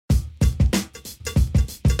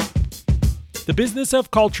The business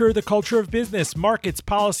of culture, the culture of business, markets,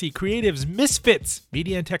 policy, creatives, misfits,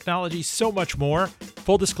 media and technology, so much more.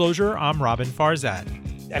 Full disclosure, I'm Robin Farzad.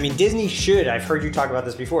 I mean, Disney should, I've heard you talk about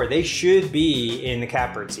this before, they should be in the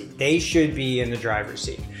catbird seat. They should be in the driver's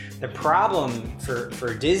seat. The problem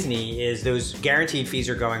for Disney is those guaranteed fees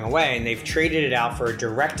are going away, and they've traded it out for a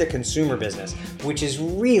direct-to-consumer business, which is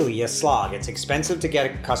really a slog. It's expensive to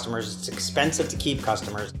get customers. It's expensive to keep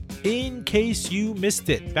customers. In case you missed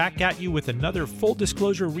it, back at you with another Full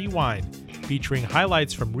Disclosure Rewind featuring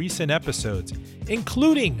highlights from recent episodes,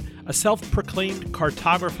 including a self-proclaimed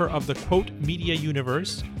cartographer of the quote media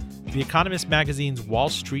universe, the Economist magazine's Wall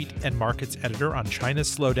Street and Markets editor on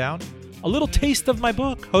China's slowdown, a little taste of my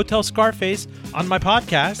book, Hotel Scarface, on my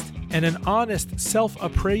podcast, and an honest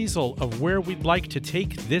self-appraisal of where we'd like to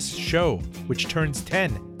take this show, which turns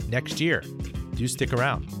 10 next year. Do stick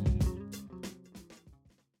around.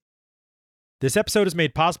 This episode is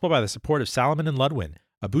made possible by the support of Salomon & Ludwin,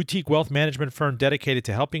 a boutique wealth management firm dedicated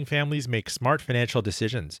to helping families make smart financial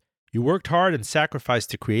decisions. You worked hard and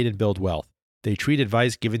sacrificed to create and build wealth. They treat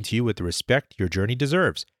advice given to you with the respect your journey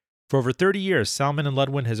deserves. For over 30 years, Salomon &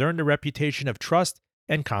 Ludwin has earned a reputation of trust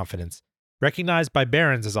and confidence, recognized by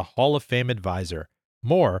Barron's as a Hall of Fame advisor.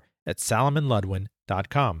 More at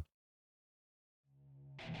salomonludwin.com.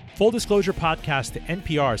 Full Disclosure Podcast to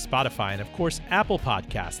NPR, Spotify, and of course, Apple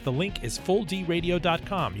Podcasts. The link is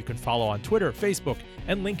fulldradio.com. You can follow on Twitter, Facebook,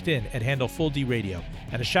 and LinkedIn at handle FullDRadio.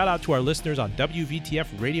 And a shout out to our listeners on WVTF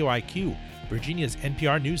Radio IQ, Virginia's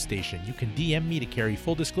NPR news station. You can DM me to carry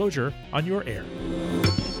Full Disclosure on your air.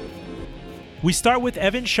 We start with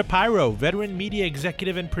Evan Shapiro, veteran media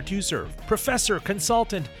executive and producer, professor,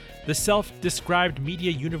 consultant. The self-described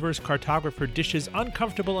media universe cartographer dishes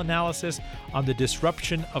uncomfortable analysis on the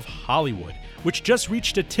disruption of Hollywood, which just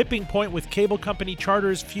reached a tipping point with cable company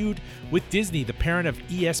Charter's feud with Disney, the parent of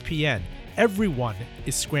ESPN. Everyone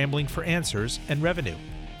is scrambling for answers and revenue.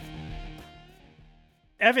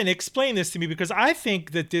 Evan, explain this to me, because I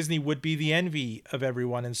think that Disney would be the envy of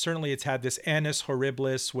everyone, and certainly it's had this annus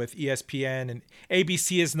horribilis with ESPN, and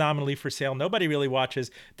ABC is nominally for sale. Nobody really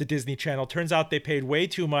watches the Disney Channel. Turns out they paid way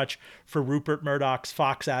too much for Rupert Murdoch's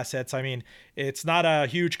Fox assets. I mean, it's not a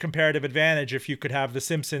huge comparative advantage if you could have The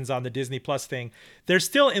Simpsons on the Disney Plus thing. They're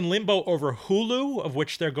still in limbo over Hulu, of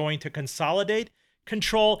which they're going to consolidate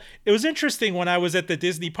control. It was interesting when I was at the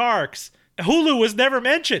Disney parks, Hulu was never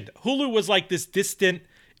mentioned. Hulu was like this distant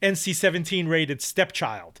NC-17 rated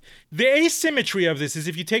stepchild. The asymmetry of this is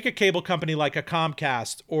if you take a cable company like a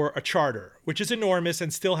Comcast or a Charter, which is enormous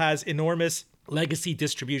and still has enormous legacy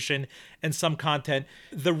distribution and some content,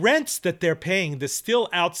 the rents that they're paying, the still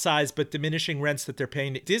outsized but diminishing rents that they're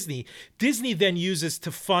paying to Disney then uses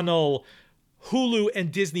to funnel Hulu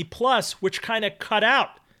and Disney Plus, which kind of cut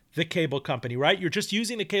out the cable company, right? You're just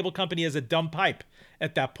using the cable company as a dumb pipe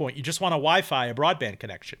at that point. You just want a Wi-Fi, a broadband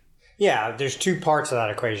connection. Yeah, there's two parts of that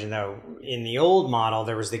equation, though. In the old model,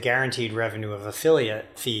 there was the guaranteed revenue of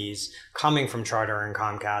affiliate fees coming from Charter and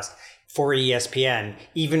Comcast for ESPN,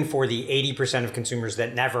 even for the 80% of consumers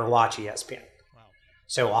that never watch ESPN. Wow.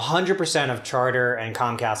 So 100% of Charter and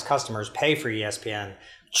Comcast customers pay for ESPN.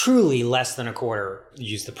 Truly less than a quarter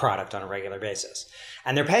use the product on a regular basis.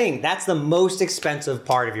 And they're paying, that's the most expensive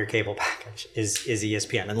part of your cable package is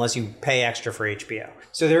ESPN, unless you pay extra for HBO.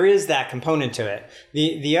 So there is that component to it.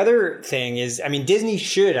 The other thing is, I mean, Disney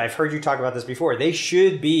should, I've heard you talk about this before, they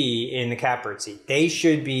should be in the catbird seat. They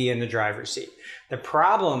should be in the driver's seat. The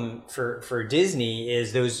problem for Disney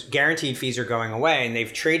is those guaranteed fees are going away, and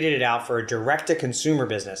they've traded it out for a direct-to-consumer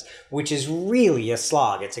business, which is really a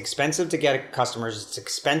slog. It's expensive to get customers. It's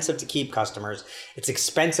expensive to keep customers. It's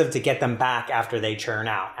expensive to get them back after they churn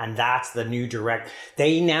out. And that's the new direct.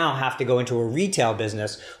 They now have to go into a retail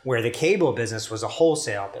business where the cable business was a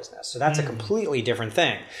wholesale business. So that's a completely different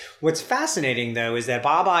thing. What's fascinating, though, is that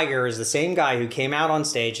Bob Iger is the same guy who came out on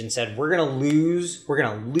stage and said, we're going to lose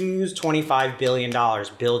 $25 billion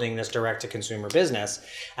building this direct-to-consumer business.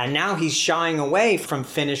 And now he's shying away from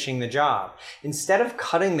finishing the job. Instead of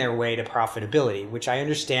cutting their way to profitability, which I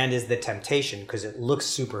understand is the temptation because it looks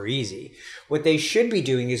super easy, what they should be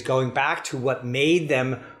doing is going back to what made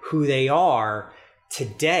them who they are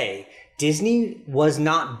today. Disney was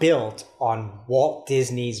not built on Walt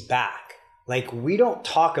Disney's back. Like, we don't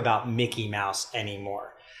talk about Mickey Mouse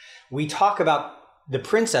anymore. We talk about the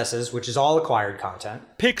princesses, which is all acquired content.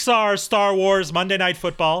 Pixar, Star Wars, Monday Night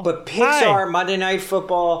Football. But Pixar, Monday Night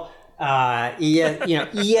Football, ESPN,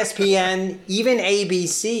 even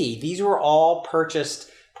ABC, these were all purchased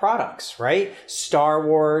products, right? Star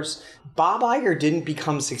Wars. Bob Iger didn't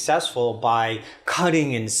become successful by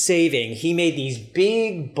cutting and saving. He made these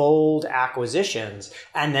big, bold acquisitions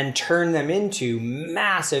and then turned them into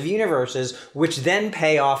massive universes, which then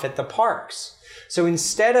pay off at the parks. So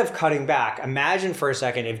instead of cutting back, imagine for a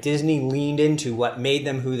second if Disney leaned into what made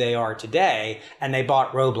them who they are today and they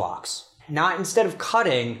bought Roblox. Not instead of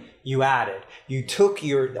cutting, you added. You took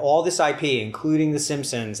all this IP, including The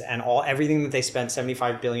Simpsons and everything that they spent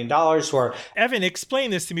 $75 billion for. Evan,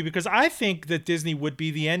 explain this to me, because I think that Disney would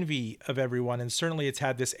be the envy of everyone. And certainly it's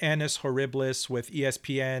had this annus horribilis with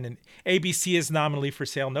ESPN, and ABC is nominally for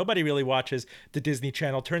sale. Nobody really watches the Disney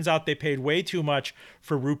Channel. Turns out they paid way too much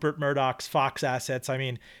for Rupert Murdoch's Fox assets. I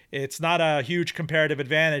mean, it's not a huge comparative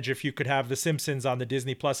advantage if you could have The Simpsons on the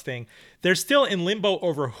Disney Plus thing. They're still in limbo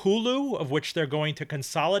over Hulu, of which they're going to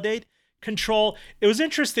consolidate control. It was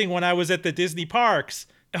interesting when I was at the Disney parks,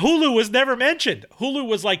 Hulu was never mentioned. Hulu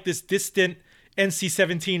was like this distant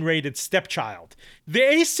NC-17 rated stepchild. The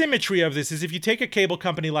asymmetry of this is if you take a cable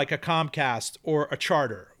company like a Comcast or a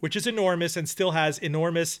Charter, which is enormous and still has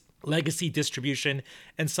enormous legacy distribution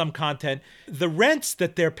and some content, the rents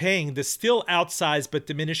that they're paying, the still outsized but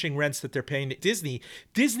diminishing rents that they're paying to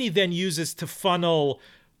Disney then uses to funnel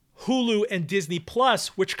Hulu and Disney Plus,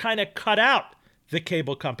 which kind of cut out the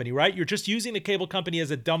cable company, right? You're just using the cable company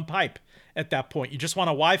as a dumb pipe at that point. You just want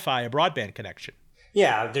a Wi-Fi, a broadband connection.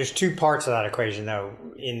 Yeah, there's two parts of that equation, though.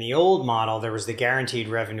 In the old model, there was the guaranteed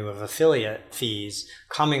revenue of affiliate fees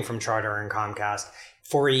coming from Charter and Comcast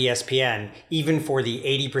for ESPN, even for the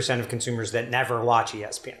 80% of consumers that never watch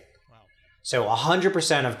ESPN. Wow. So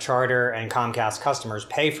 100% of Charter and Comcast customers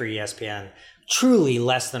pay for ESPN. Truly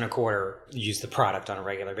less than a quarter use the product on a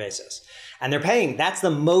regular basis. And they're paying, that's the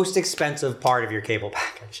most expensive part of your cable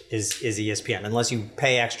package is ESPN, unless you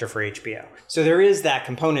pay extra for HBO. So there is that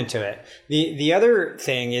component to it. The other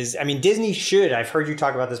thing is, I mean, Disney should, I've heard you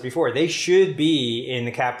talk about this before, they should be in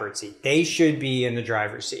the catbird seat. They should be in the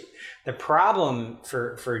driver's seat. The problem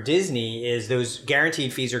for Disney is those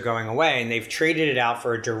guaranteed fees are going away, and they've traded it out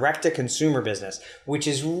for a direct-to-consumer business, which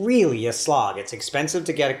is really a slog. It's expensive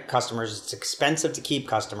to get customers. It's expensive to keep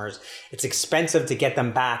customers. It's expensive to get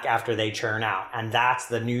them back after they churn out. And that's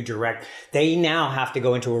the new direct. They now have to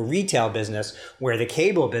go into a retail business where the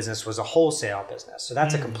cable business was a wholesale business. So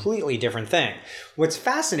that's a completely different thing. What's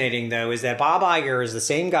fascinating, though, is that Bob Iger is the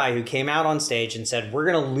same guy who came out on stage and said,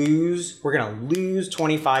 we're going to lose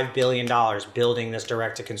 $25 billion building this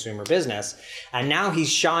direct-to-consumer business. And now he's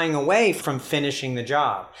shying away from finishing the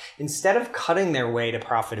job. Instead of cutting their way to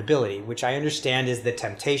profitability, which I understand is the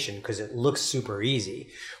temptation because it looks super easy,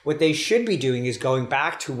 what they should be doing is going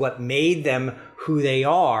back to what made them who they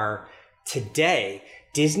are today.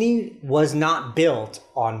 Disney was not built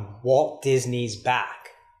on Walt Disney's back.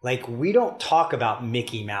 Like, we don't talk about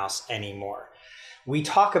Mickey Mouse anymore. We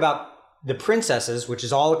talk about the princesses, which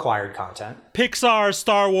is all acquired content. Pixar,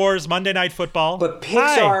 Star Wars, Monday Night Football. But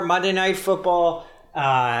Pixar, Monday Night Football,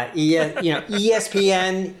 ESPN,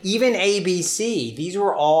 even ABC, these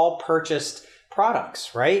were all purchased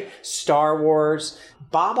products, right? Star Wars.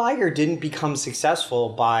 Bob Iger didn't become successful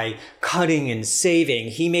by cutting and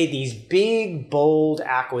saving. He made these big, bold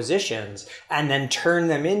acquisitions and then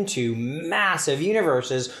turned them into massive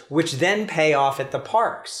universes, which then pay off at the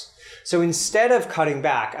parks. So instead of cutting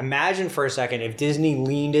back, imagine for a second if Disney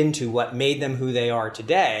leaned into what made them who they are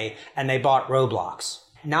today and they bought Roblox.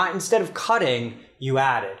 Not instead of cutting, you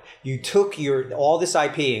added. You took all this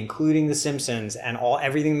IP, including The Simpsons and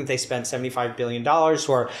everything that they spent $75 billion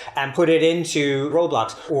for, and put it into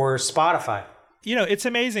Roblox or Spotify. You know, it's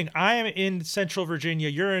amazing. I am in Central Virginia.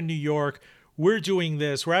 You're in New York. We're doing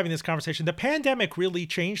this. We're having this conversation. The pandemic really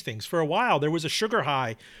changed things. For a while, there was a sugar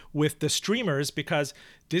high with the streamers because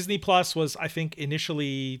Disney Plus was, I think,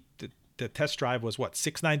 initially the test drive was what,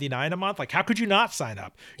 $6.99 a month? Like, how could you not sign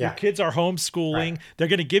up? Yeah. Your kids are homeschooling. Right. They're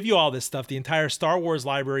going to give you all this stuff, the entire Star Wars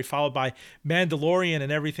library, followed by Mandalorian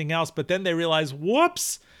and everything else. But then they realized,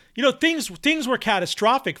 whoops, you know, things were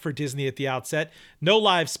catastrophic for Disney at the outset. No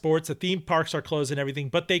live sports, the theme parks are closed and everything,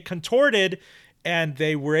 but they contorted and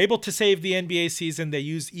they were able to save the NBA season. They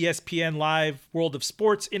used ESPN Live World of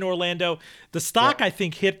Sports in Orlando. The stock, I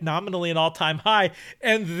think, hit nominally an all-time high.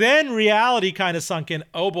 And then reality kind of sunk in.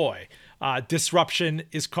 Oh, boy, disruption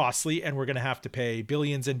is costly, and we're going to have to pay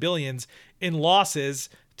billions and billions in losses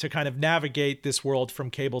to kind of navigate this world from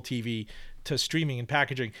cable TV to streaming and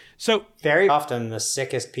packaging. So very often the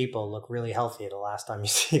sickest people look really healthy the last time you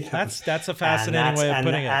see them. That's a fascinating way of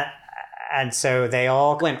putting it. And so they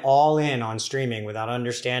all went all in on streaming without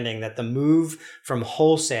understanding that the move from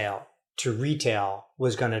wholesale to retail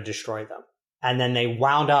was going to destroy them. And then they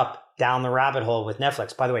wound up down the rabbit hole with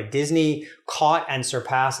Netflix. By the way, Disney caught and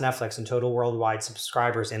surpassed Netflix in total worldwide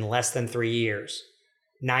subscribers in less than 3 years.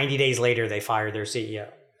 90 days later, they fired their CEO.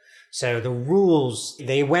 So the rules,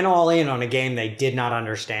 they went all in on a game they did not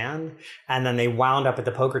understand. And then they wound up at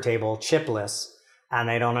the poker table chipless, and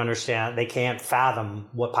they don't understand, they can't fathom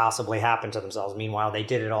what possibly happened to themselves. Meanwhile, they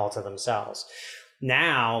did it all to themselves.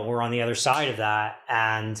 Now we're on the other side of that.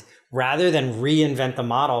 And rather than reinvent the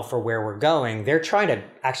model for where we're going, they're trying to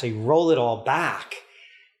actually roll it all back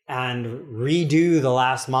and redo the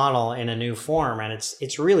last model in a new form. And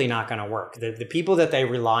it's really not going to work. The people that they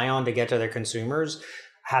rely on to get to their consumers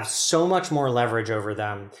have so much more leverage over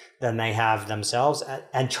them than they have themselves.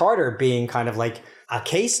 And Charter being kind of like a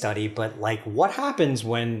case study, but like what happens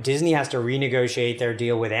when Disney has to renegotiate their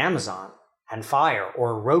deal with Amazon and Fire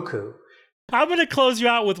or Roku? I'm going to close you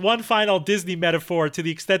out with one final Disney metaphor, to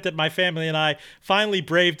the extent that my family and I finally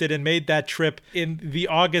braved it and made that trip in the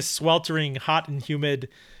August sweltering, hot and humid,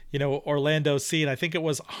 Orlando scene. I think it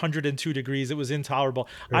was 102 degrees. It was intolerable.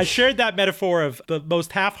 I shared that metaphor of the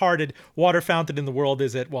most half-hearted water fountain in the world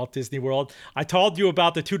is at Walt Disney World. I told you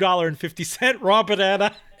about the $2.50 raw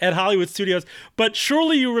banana at Hollywood Studios, but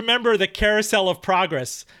surely you remember the Carousel of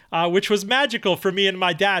Progress, which was magical for me and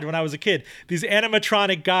my dad when I was a kid. These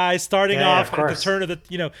animatronic guys starting off at the turn of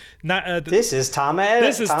this is Thomas Edison.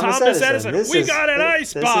 This is Thomas Edison. We got an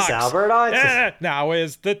ice box. This is Albert Einstein. Yeah, now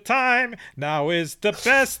is the time. Now is the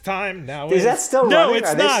best time. Is that still running? No,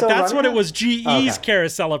 it's not. That's what it was. GE's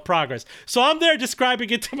Carousel of Progress. So I'm there describing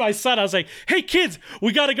it to my son. I was like, "Hey kids,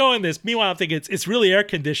 we got to go in this." Meanwhile, I'm thinking it's really air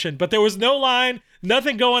conditioned, but there was no line.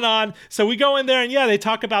 Nothing going on. So we go in there and they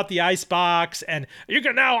talk about the ice box and you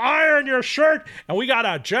can now iron your shirt. And we got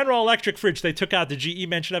a General Electric fridge. They took out the GE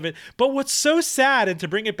mention of it. But what's so sad, and to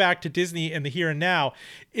bring it back to Disney in the here and now,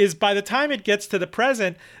 is by the time it gets to the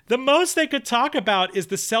present, the most they could talk about is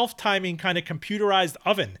the self-timing kind of computerized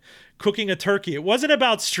oven cooking a turkey. It wasn't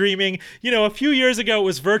about streaming. A few years ago, it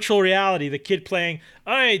was virtual reality. The kid playing,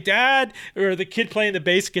 "Hey, Dad," or the kid playing the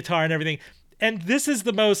bass guitar and everything. And this is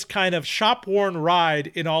the most kind of shop-worn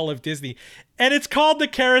ride in all of Disney. And it's called the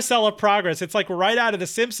Carousel of Progress. It's like right out of The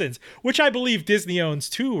Simpsons, which I believe Disney owns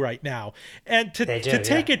too right now. And to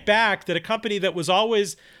take it back, that a company that was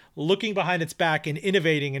always looking behind its back and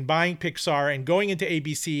innovating and buying Pixar and going into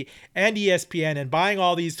ABC and ESPN and buying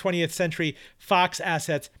all these 20th Century Fox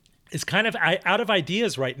assets is kind of out of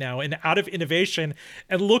ideas right now and out of innovation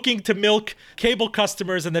and looking to milk cable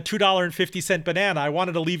customers and the $2.50 banana. I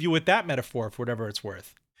wanted to leave you with that metaphor for whatever it's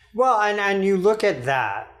worth. Well, and you look at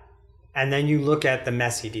that, and then you look at the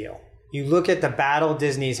Messi deal. You look at the battle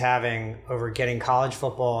Disney's having over getting college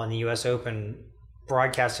football and the US Open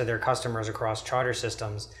broadcast to their customers across charter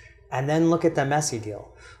systems, and then look at the Messi deal.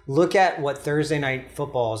 Look at what Thursday Night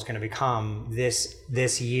Football is going to become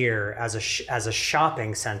this year as a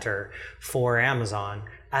shopping center for Amazon,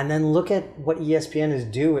 and then look at what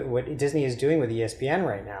what Disney is doing with ESPN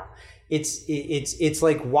right now. It's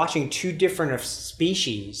like watching two different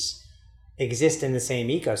species exist in the same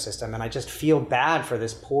ecosystem, and I just feel bad for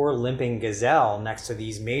this poor limping gazelle next to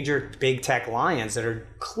these major big tech lions that are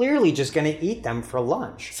clearly just going to eat them for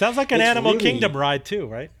lunch. Sounds like an Animal Kingdom ride too,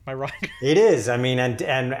 right? Am I right? It is. I mean, and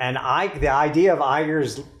the idea of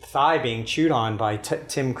Iger's thigh being chewed on by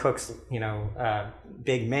Tim Cook's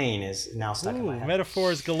big mane is now stuck in my head.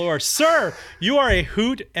 Metaphors galore. Sir, you are a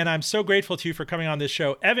hoot, and I'm so grateful to you for coming on this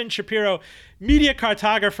show. Evan Shapiro, media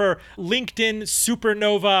cartographer, LinkedIn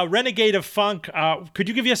supernova, renegade of funk. Could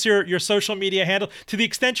you give us your social media handle to the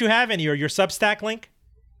extent you have any, or your Substack link?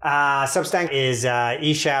 Substack is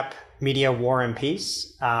eShap Media War and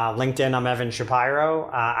Peace. LinkedIn, I'm Evan Shapiro.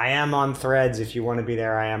 I am on Threads if you want to be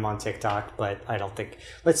there. I am on TikTok, but I don't think,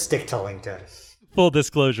 let's stick to LinkedIn. Full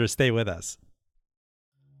disclosure, stay with us.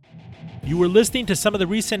 You were listening to some of the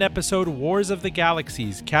recent episode Wars of the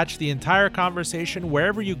Galaxies. Catch the entire conversation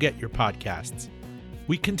wherever you get your podcasts.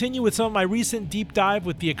 We continue with some of my recent deep dive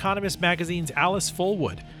with The Economist magazine's Alice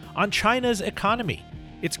Fullwood on China's economy.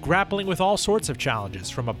 It's grappling with all sorts of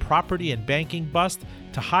challenges, from a property and banking bust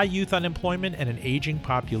to high youth unemployment and an aging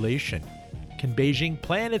population. Can Beijing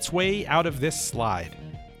plan its way out of this slide?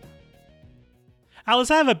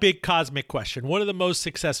 Alice, I have a big cosmic question. One of the most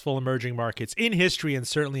successful emerging markets in history, and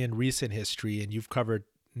certainly in recent history, and you've covered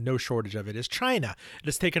no shortage of it, is China. It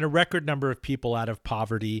has taken a record number of people out of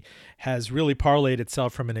poverty, has really parlayed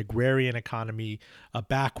itself from an agrarian economy, a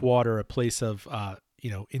backwater, a place of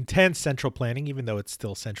intense central planning, even though it's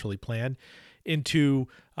still centrally planned, into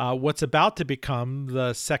what's about to become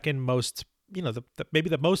the second most,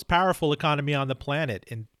 maybe the most powerful economy on the planet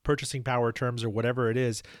in purchasing power terms or whatever it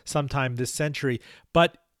is sometime this century.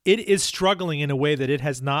 But it is struggling in a way that it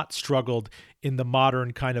has not struggled in the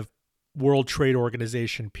modern kind of World Trade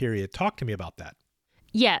Organization period. Talk to me about that.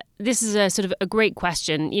 Yeah, this is a sort of a great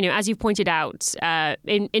question. You know, as you've pointed out,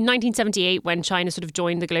 in 1978, when China sort of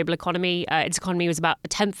joined the global economy, its economy was about a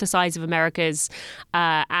tenth the size of America's,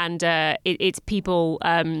 and its people,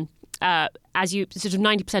 as you sort of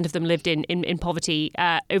 90% of them lived in poverty.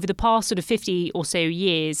 Over the past sort of 50 or so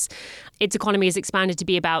years, its economy has expanded to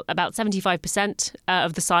be about 75%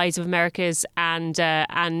 of the size of America's, and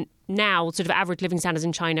now sort of average living standards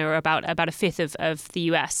in China are about a fifth of the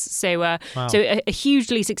US. So wow. So a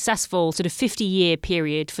hugely successful sort of 50-year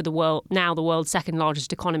period for the world, now the world's second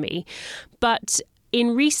largest economy. But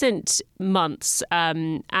in recent months,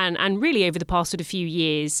 and really over the past sort of few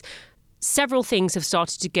years, several things have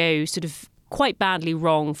started to go sort of quite badly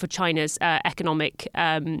wrong for China's economic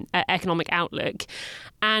outlook.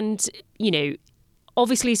 And, you know,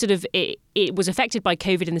 obviously, sort of it was affected by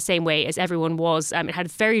COVID in the same way as everyone was. It had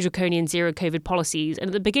very draconian zero COVID policies. And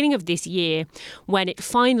at the beginning of this year, when it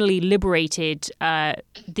finally liberated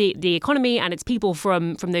the economy and its people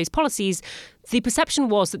from those policies, the perception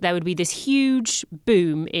was that there would be this huge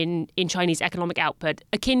boom in Chinese economic output,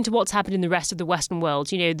 akin to what's happened in the rest of the Western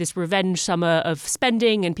world. You know, this revenge summer of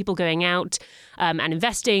spending and people going out and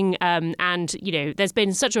investing. And, you know, there's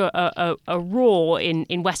been such a roar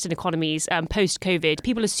in Western economies post-COVID.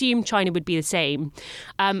 People assumed China would be the same.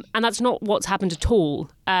 And that's not what's happened at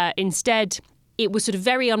all. Instead, it was sort of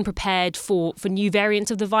very unprepared for new variants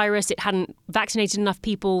of the virus. It hadn't vaccinated enough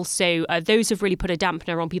people. So those have really put a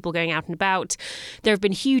dampener on people going out and about. There have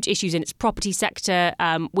been huge issues in its property sector,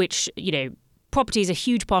 which, you know, property is a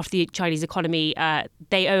huge part of the Chinese economy.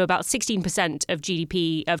 They owe about 16% of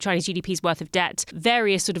GDP, of Chinese GDP's worth of debt.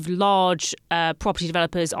 Various sort of large property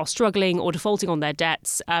developers are struggling or defaulting on their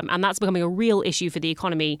debts. And that's becoming a real issue for the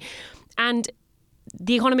economy. And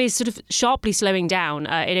the economy is sort of sharply slowing down.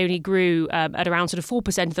 It only grew at around sort of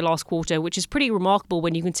 4% of the last quarter, which is pretty remarkable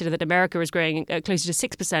when you consider that America is growing closer to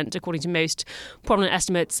 6%, according to most prominent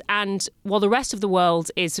estimates. And while the rest of the world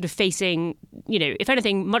is sort of facing, you know, if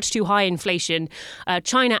anything, much too high inflation,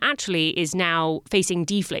 China actually is now facing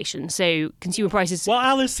deflation. So consumer prices... Well,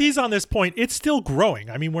 Alice, seize on this point. It's still growing.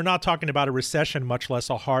 I mean, we're not talking about a recession, much less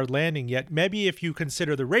a hard landing yet. Maybe if you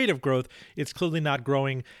consider the rate of growth, it's clearly not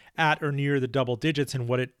growing at or near the double digits and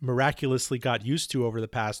what it miraculously got used to over the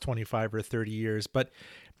past 25 or 30 years. But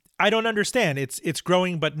I don't understand. It's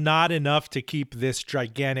growing, but not enough to keep this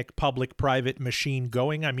gigantic public-private machine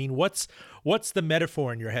going. I mean, what's the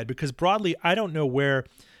metaphor in your head? Because broadly, I don't know where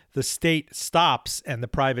the state stops and the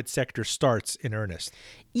private sector starts in earnest.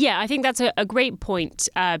 Yeah, I think that's a great point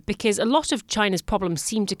because a lot of China's problems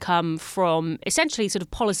seem to come from essentially sort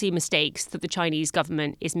of policy mistakes that the Chinese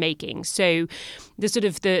government is making. So the sort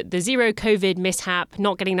of the zero COVID mishap,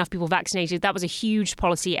 not getting enough people vaccinated, that was a huge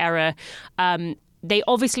policy error. They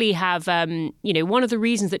obviously have, one of the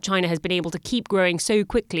reasons that China has been able to keep growing so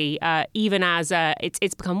quickly, even as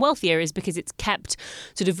it's become wealthier, is because it's kept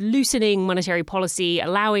sort of loosening monetary policy,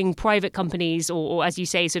 allowing private companies, or as you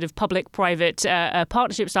say, sort of public-private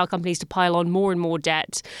partnership-style companies to pile on more and more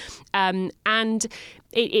debt. And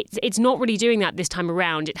it's not really doing that this time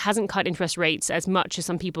around. It hasn't cut interest rates as much as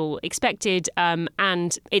some people expected,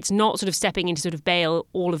 and it's not sort of stepping in to sort of bail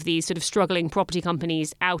all of these sort of struggling property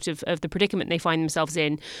companies out of the predicament they find themselves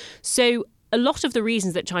in. So a lot of the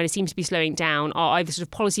reasons that China seems to be slowing down are either sort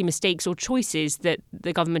of policy mistakes or choices that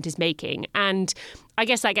the government is making. And I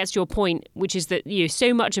guess that gets to your point, which is that, you know,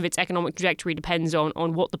 so much of its economic trajectory depends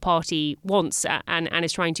on what the party wants and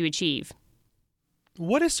is trying to achieve.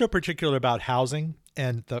 What is so particular about housing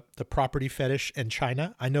and the property fetish in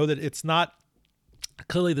China? I know that it's not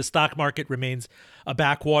clearly the stock market remains a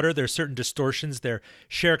backwater. There are certain distortions. There are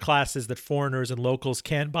share classes that foreigners and locals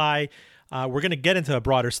can't buy. We're going to get into a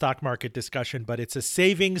broader stock market discussion, but it's a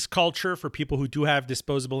savings culture for people who do have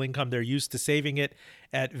disposable income. They're used to saving it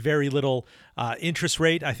at very little interest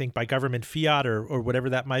rate, I think by government fiat or whatever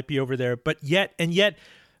that might be over there. But yet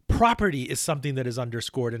property is something that is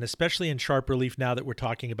underscored, and especially in sharp relief now that we're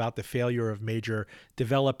talking about the failure of major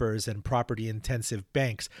developers and property-intensive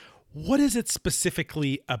banks. What is it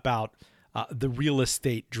specifically about the real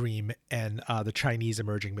estate dream and the Chinese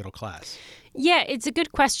emerging middle class? Yeah, it's a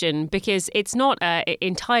good question because it's not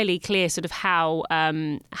entirely clear sort of how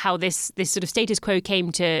this sort of status quo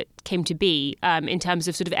came to be in terms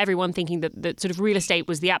of sort of everyone thinking that sort of real estate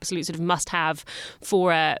was the absolute sort of must-have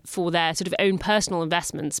for their sort of own personal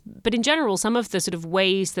investments. But in general, some of the sort of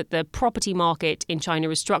ways that the property market in China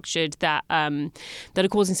is structured that are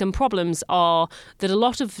causing some problems are that a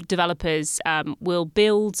lot of developers will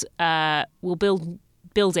build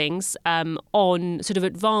buildings on sort of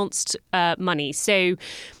advanced money. So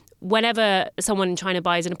whenever someone in China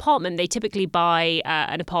buys an apartment, they typically buy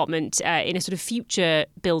an apartment in a sort of future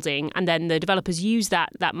building, and then the developers use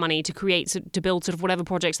that money to build sort of whatever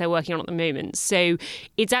projects they're working on at the moment. So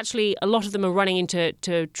it's actually, a lot of them are running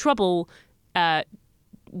into trouble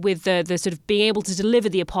with the sort of being able to deliver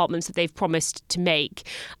the apartments that they've promised to make,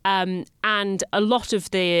 and a lot of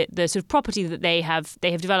the sort of property that they have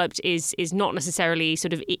developed is not necessarily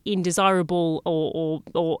sort of indesirable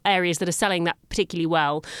or areas that are selling that particularly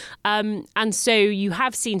well, and so you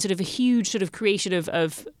have seen sort of a huge sort of creation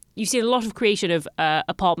of you've seen a lot of creation of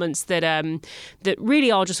apartments that really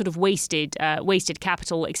are just sort of wasted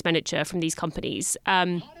capital expenditure from these companies.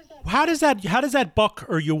 How does that buck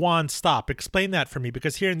or yuan stop? Explain that for me,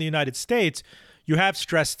 because here in the United States, you have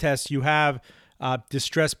stress tests, you have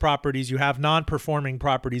distressed properties, you have non-performing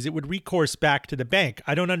properties. It would recourse back to the bank.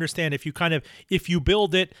 I don't understand if you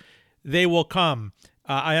build it, they will come.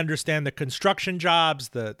 I understand the construction jobs,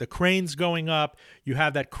 the cranes going up. You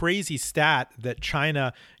have that crazy stat that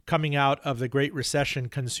China, coming out of the Great Recession,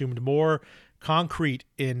 consumed more concrete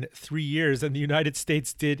in 3 years than the United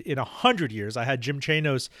States did in 100 years. I had Jim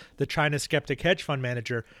Chanos, the China skeptic hedge fund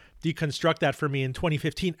manager, deconstruct that for me in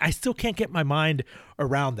 2015. I still can't get my mind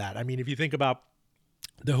around that. I mean, if you think about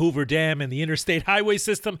the Hoover Dam and the interstate highway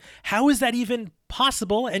system, how is that even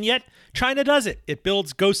possible? And yet China does it. It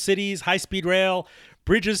builds ghost cities, high-speed rail,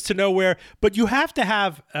 bridges to nowhere. But you have to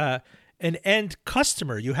have an end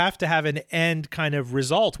customer. You have to have an end kind of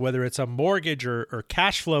result, whether it's a mortgage or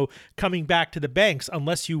cash flow coming back to the banks,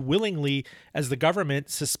 unless you willingly, as the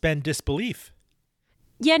government, suspend disbelief.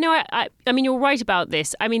 Yeah, no, I mean, you're right about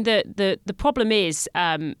this. I mean, the problem is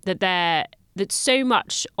that so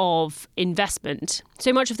much of investment,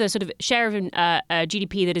 so much of the sort of share of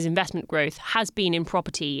GDP that is investment growth has been in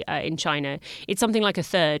property in China. It's something like a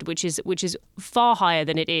third, which is far higher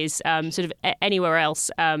than it is sort of anywhere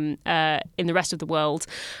else in the rest of the world.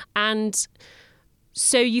 And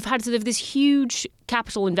so you've had sort of this huge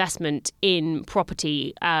capital investment in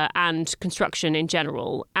property and construction in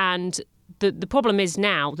general. And the problem is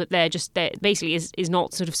now that there basically is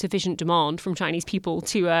not sort of sufficient demand from Chinese people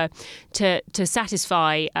to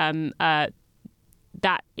satisfy that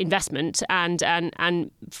investment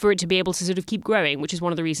and for it to be able to sort of keep growing, which is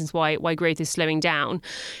one of the reasons why growth is slowing down.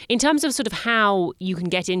 In terms of sort of how you can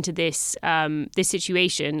get into this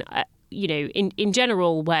situation, in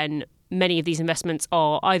general, when many of these investments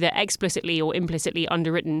are either explicitly or implicitly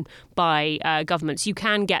underwritten by governments, you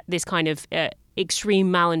can get this kind of extreme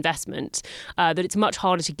malinvestment that it's much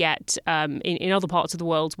harder to get in other parts of the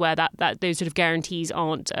world where that those sort of guarantees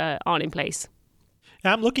aren't in place.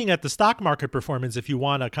 Now, I'm looking at the stock market performance if you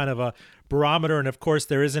want a kind of a barometer, and of course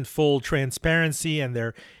there isn't full transparency and there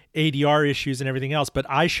are ADR issues and everything else, but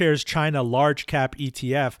iShares China Large Cap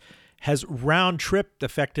ETF has round-tripped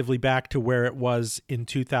effectively back to where it was in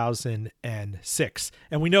 2006.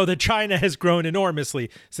 And we know that China has grown enormously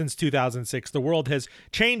since 2006. The world has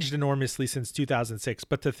changed enormously since 2006.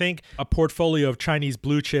 But to think a portfolio of Chinese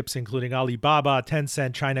blue chips, including Alibaba,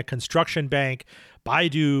 Tencent, China Construction Bank,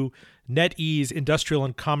 Baidu, NetEase, Industrial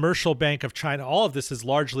and Commercial Bank of China, all of this has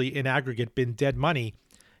largely in aggregate been dead money.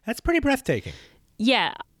 That's pretty breathtaking.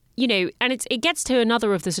 Yeah. And it gets to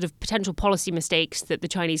another of the sort of potential policy mistakes that the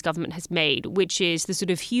Chinese government has made, which is the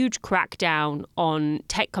sort of huge crackdown on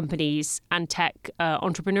tech companies and tech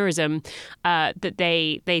entrepreneurism that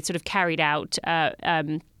they sort of carried out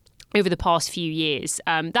over the past few years.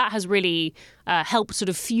 That has really helped sort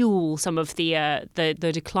of fuel some of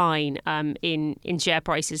the decline in share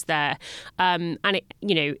prices there, and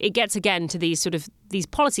it gets again to these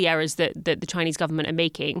policy errors that the Chinese government are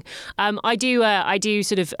making. I do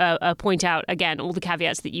sort of point out again all the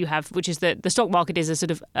caveats that you have, which is that the stock market is a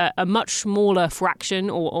sort of a much smaller fraction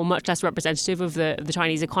or much less representative of the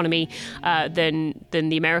Chinese economy than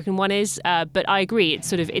the American one is. But I agree,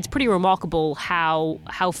 it's pretty remarkable how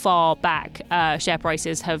far back share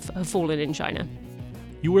prices have fallen in China.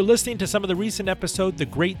 You were listening to some of the recent episode, The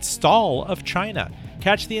Great Stall of China.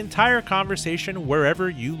 Catch the entire conversation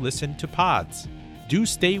wherever you listen to pods. Do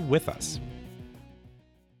stay with us.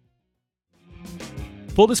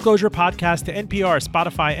 Full Disclosure Podcast to NPR,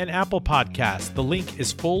 Spotify, and Apple Podcasts. The link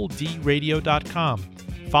is fulldradio.com.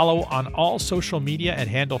 Follow on all social media and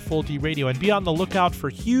handle Full D Radio, and be on the lookout for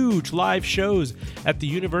huge live shows at the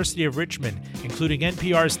University of Richmond, including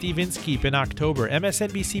NPR's Steve Inskeep in October,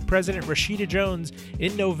 MSNBC President Rashida Jones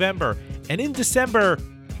in November, and in December,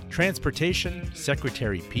 Transportation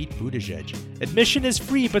Secretary Pete Buttigieg. Admission is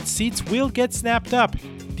free, but seats will get snapped up.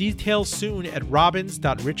 Details soon at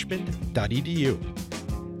robbins.richmond.edu.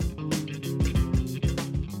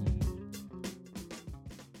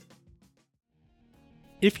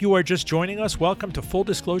 If you are just joining us, welcome to Full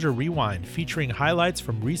Disclosure Rewind, featuring highlights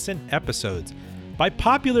from recent episodes. By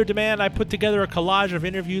popular demand, I put together a collage of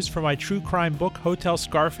interviews for my true crime book, Hotel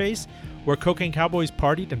Scarface, where cocaine cowboys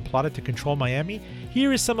partied and plotted to control Miami.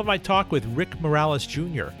 Here is some of my talk with Rick Morales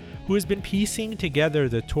Jr., who has been piecing together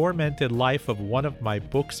the tormented life of one of my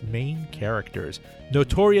book's main characters,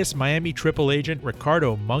 notorious Miami triple agent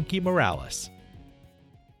Ricardo Monkey Morales.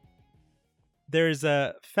 There's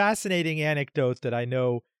a fascinating anecdote that I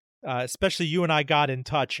know, especially you and I got in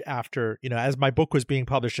touch after, as my book was being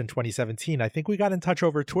published in 2017, I think we got in touch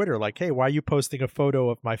over Twitter, like, hey, why are you posting a photo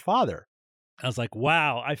of my father? I was like,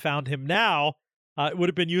 wow, I found him now. It would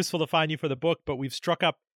have been useful to find you for the book, but we've struck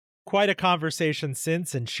up quite a conversation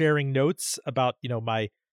since and sharing notes about, my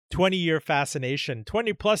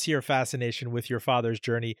 20-plus year fascination with your father's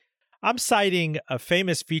journey. I'm citing a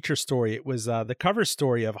famous feature story. It was the cover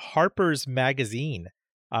story of Harper's Magazine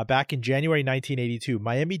back in January 1982.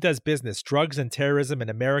 Miami Does Business, Drugs and Terrorism in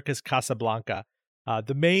America's Casablanca.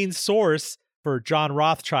 The main source for John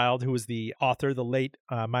Rothschild, who was the author, the late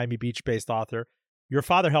Miami Beach-based author. Your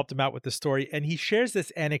father helped him out with the story, and he shares this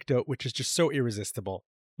anecdote, which is just so irresistible.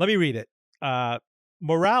 Let me read it.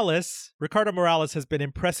 Ricardo Morales has been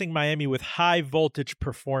impressing Miami with high-voltage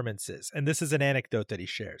performances, and this is an anecdote that he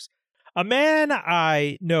shares. A man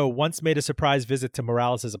I know once made a surprise visit to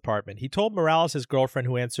Morales' apartment. He told Morales' girlfriend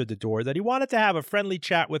who answered the door that he wanted to have a friendly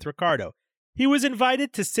chat with Ricardo. He was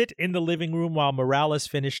invited to sit in the living room while Morales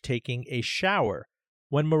finished taking a shower.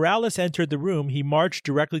 When Morales entered the room, he marched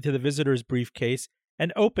directly to the visitor's briefcase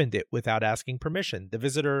and opened it without asking permission. The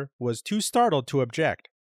visitor was too startled to object.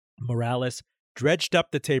 Morales dredged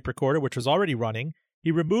up the tape recorder, which was already running.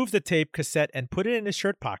 He removed the tape cassette and put it in his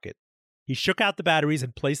shirt pocket. He shook out the batteries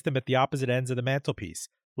and placed them at the opposite ends of the mantelpiece,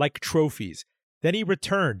 like trophies. Then he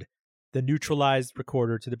returned the neutralized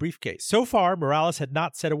recorder to the briefcase. So far, Morales had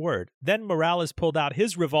not said a word. Then Morales pulled out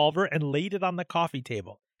his revolver and laid it on the coffee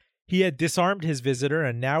table. He had disarmed his visitor,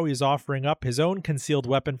 and now he was offering up his own concealed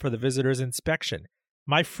weapon for the visitor's inspection.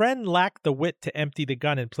 My friend lacked the wit to empty the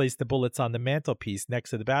gun and place the bullets on the mantelpiece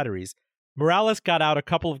next to the batteries. Morales got out a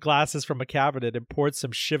couple of glasses from a cabinet and poured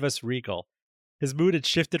some Chivas Regal. His mood had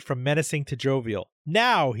shifted from menacing to jovial.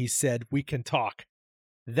 Now, he said, we can talk.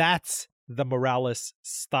 That's the Morales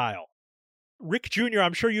style. Rick Jr.,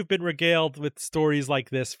 I'm sure you've been regaled with stories like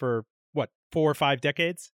this for, 4 or 5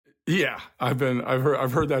 decades? Yeah, I've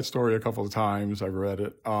heard that story a couple of times. I've read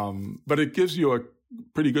it. But it gives you a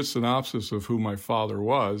pretty good synopsis of who my father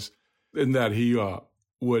was, in that he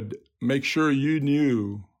would make sure you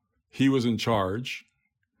knew he was in charge,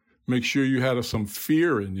 make sure you had some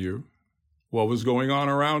fear in you, what was going on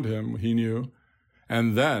around him, he knew,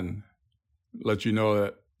 and then let you know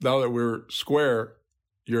that now that we're square,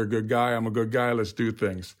 you're a good guy, I'm a good guy, let's do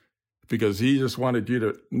things. Because he just wanted you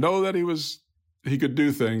to know that he could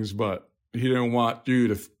do things, but he didn't want you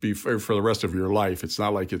to be for the rest of your life. It's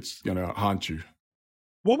not like it's going to haunt you.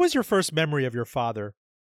 What was your first memory of your father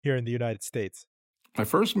here in the United States? My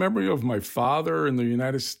first memory of my father in the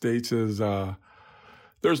United States is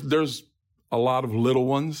there's a lot of little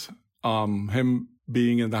ones. Him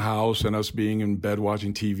being in the house and us being in bed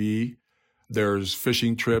watching TV. There's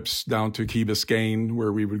fishing trips down to Key Biscayne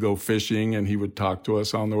where we would go fishing, and he would talk to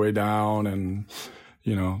us on the way down and,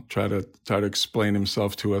 try to explain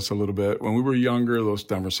himself to us a little bit. When we were younger, those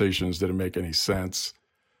conversations didn't make any sense.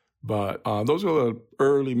 But those are the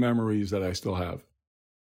early memories that I still have.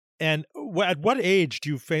 And at what age do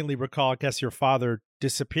you faintly recall, I guess, your father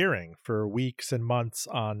disappearing for weeks and months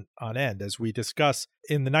on end? As we discuss,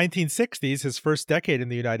 in the 1960s, his first decade in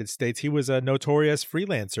the United States, he was a notorious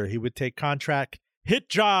freelancer. He would take contract hit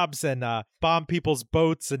jobs and bomb people's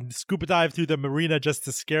boats and scuba dive through the marina just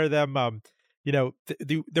to scare them.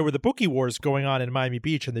 There were the bookie wars going on in Miami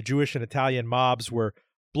Beach, and the Jewish and Italian mobs were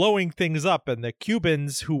blowing things up, and the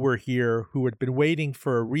Cubans who were here, who had been waiting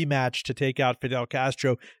for a rematch to take out Fidel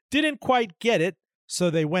Castro, didn't quite get it, so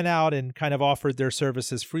they went out and kind of offered their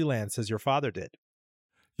services freelance, as your father did.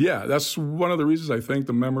 Yeah, that's one of the reasons I think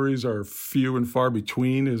the memories are few and far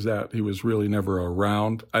between, is that he was really never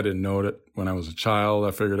around. I didn't know it when I was a child.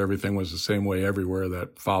 I figured everything was the same way everywhere,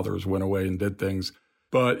 that fathers went away and did things.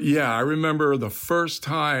 But yeah, I remember the first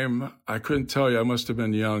time, I couldn't tell you, I must have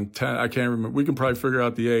been young, 10, I can't remember. We can probably figure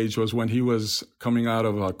out the age, was when he was coming out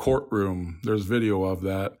of a courtroom. There's video of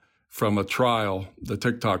that from a trial, the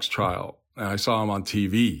TikTok's trial. And I saw him on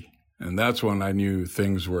TV. And that's when I knew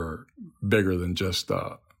things were bigger than just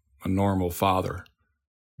a normal father.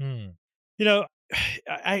 I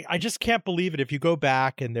just can't believe it. If you go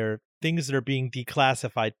back, and there things that are being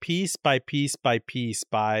declassified piece by piece by piece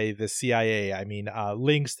by the CIA. I mean,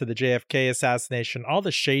 links to the JFK assassination, all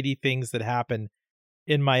the shady things that happened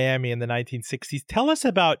in Miami in the 1960s. Tell us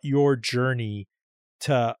about your journey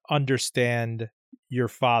to understand your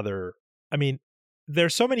father. I mean,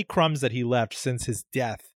 there's so many crumbs that he left since his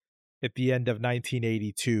death at the end of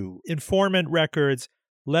 1982. Informant records,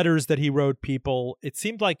 letters that he wrote people. It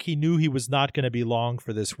seemed like he knew he was not going to be long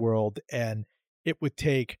for this world, and it would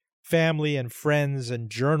take family and friends and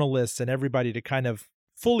journalists and everybody to kind of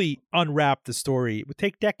fully unwrap the story. It would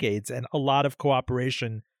take decades and a lot of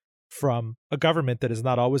cooperation from a government that has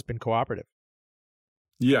not always been cooperative.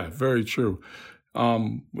 Yeah, very true.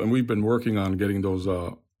 And we've been working on getting those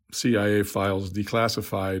CIA files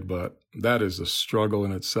declassified, but that is a struggle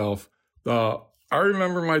in itself. I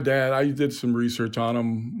remember my dad, I did some research on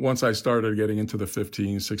him once I started getting into the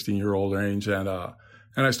 15, 16-year-old range, and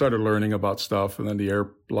I started learning about stuff, and then the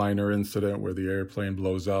airliner incident where the airplane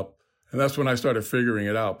blows up. And that's when I started figuring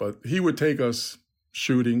it out. But he would take us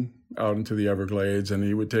shooting out into the Everglades, and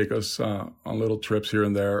he would take us on little trips here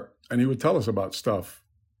and there, and he would tell us about stuff.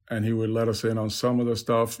 And he would let us in on some of the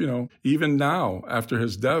stuff. You know, even now, after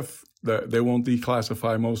his death, they won't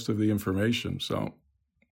declassify most of the information. So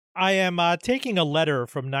I am taking a letter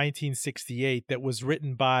from 1968 that was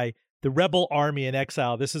written by the Rebel Army in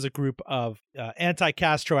Exile. This is a group of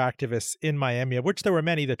anti-Castro activists in Miami, of which there were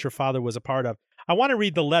many that your father was a part of. I want to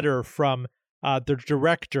read the letter from the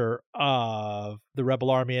director of the Rebel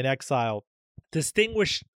Army in Exile.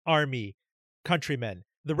 Distinguished Army countrymen,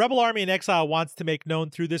 the Rebel Army in Exile wants to make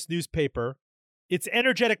known through this newspaper its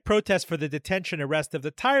energetic protest for the detention and arrest of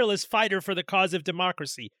the tireless fighter for the cause of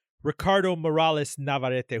democracy, Ricardo Morales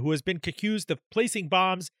Navarrete, who has been accused of placing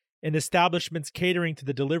bombs in establishments catering to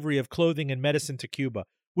the delivery of clothing and medicine to Cuba.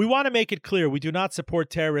 We want to make it clear we do not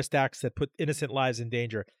support terrorist acts that put innocent lives in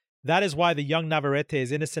danger. That is why the young Navarrete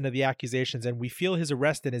is innocent of the accusations, and we feel his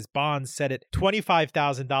arrest and his bond set at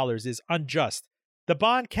 $25,000 is unjust. The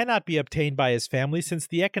bond cannot be obtained by his family, since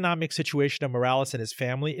the economic situation of Morales and his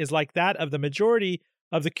family is like that of the majority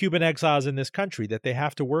of the Cuban exiles in this country, that they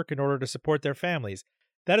have to work in order to support their families.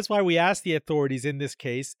 That is why we ask the authorities in this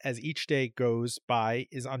case, as each day goes by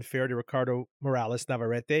is unfair to Ricardo Morales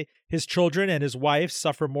Navarrete. His children and his wife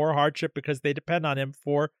suffer more hardship because they depend on him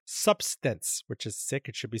for substance, which is sick.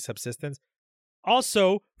 It should be subsistence.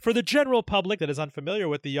 Also, for the general public that is unfamiliar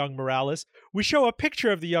with the young Morales, we show a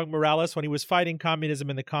picture of the young Morales when he was fighting communism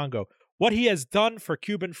in the Congo. What he has done for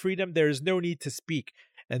Cuban freedom, there is no need to speak.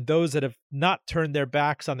 And those that have not turned their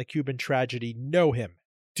backs on the Cuban tragedy know him.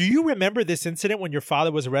 Do you remember this incident when your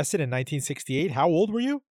father was arrested in 1968? How old were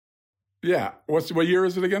you? Yeah. What year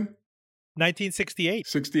is it again? 1968.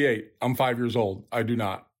 68. I'm 5 years old. I do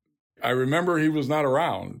not. I remember he was not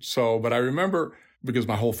around. But I remember because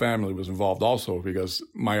my whole family was involved also, because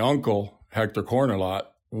my uncle, Hector Cornelot,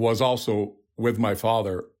 was also with my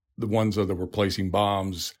father, the ones that were placing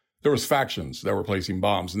bombs. There was factions that were placing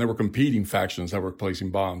bombs, and there were competing factions that were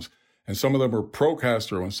placing bombs. And some of them were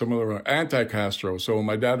pro-Castro and some of them were anti-Castro. So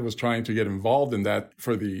my dad was trying to get involved in that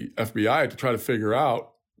for the FBI to try to figure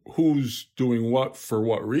out who's doing what for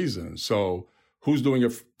what reason. So who's doing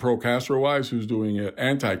it pro-Castro-wise, who's doing it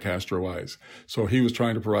anti-Castro-wise. So he was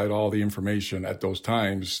trying to provide all the information at those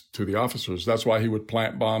times to the officers. That's why he would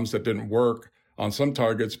plant bombs that didn't work on some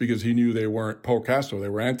targets, because he knew they weren't pro-Castro, they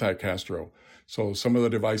were anti-Castro. So some of the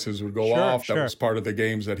devices would go off. That was part of the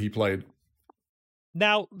games that he played.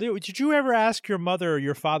 Now, did you ever ask your mother or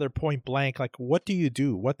your father point blank, like, what do you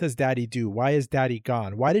do? What does daddy do? Why is daddy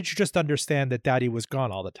gone? Why did you just understand that daddy was gone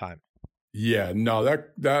all the time? Yeah, no,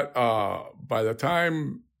 that by the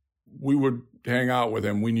time we would hang out with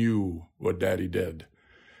him, we knew what daddy did.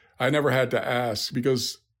 I never had to ask,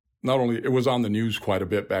 because not only it was on the news quite a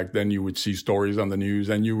bit back then, you would see stories on the news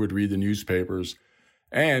and you would read the newspapers.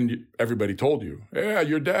 And everybody told you, yeah,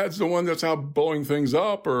 your dad's the one that's out blowing things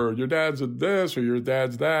up, or your dad's this, or your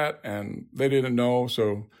dad's that. And they didn't know.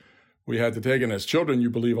 So we had to take it. And as children, you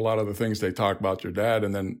believe a lot of the things they talk about your dad.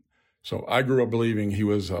 And then, so I grew up believing he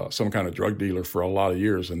was some kind of drug dealer for a lot of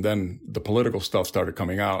years. And then the political stuff started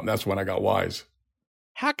coming out. And that's when I got wise.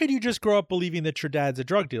 How could you just grow up believing that your dad's a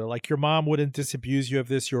drug dealer? Like, your mom wouldn't disabuse you of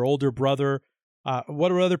this, your older brother.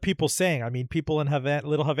 What are other people saying? I mean, people in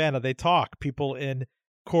Little Havana, they talk. People in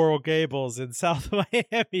Coral Gables in South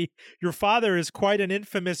Miami. Your father is quite an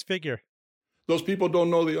infamous figure. Those people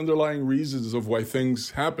don't know the underlying reasons of why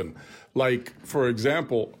things happen. Like, for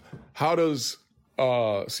example, how does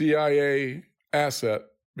a CIA asset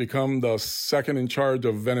become the second in charge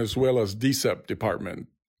of Venezuela's DCEP department?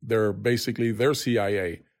 They're basically their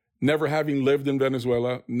CIA. Never having lived in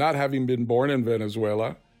Venezuela, not having been born in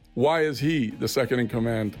Venezuela, Why is he the second in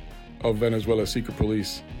command of Venezuela's secret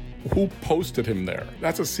police? Who posted him there?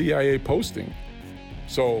 That's a CIA posting.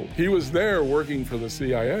 So he was there working for the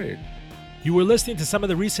CIA. You were listening to some of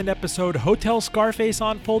the recent episode Hotel Scarface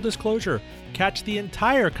on Full Disclosure. Catch the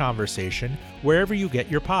entire conversation wherever you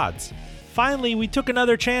get your pods. Finally, we took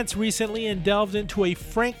another chance recently and delved into a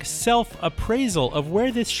frank self-appraisal of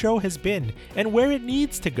where this show has been and where it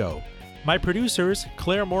needs to go. My producers,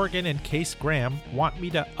 Claire Morgan and Case Graham, want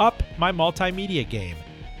me to up my multimedia game.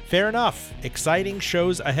 Fair enough. Exciting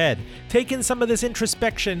shows ahead. Take in some of this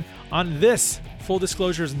introspection on this Full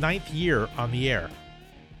Disclosure's 9th year on the air.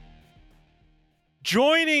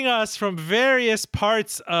 Joining us from various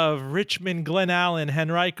parts of Richmond, Glen Allen,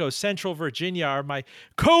 Henrico, Central Virginia are my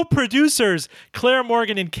co-producers, Claire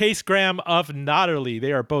Morgan and Case Graham of Notterly.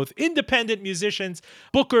 They are both independent musicians,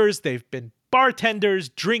 bookers. They've been bartenders,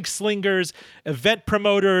 drink slingers, event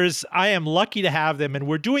promoters. I am lucky to have them. And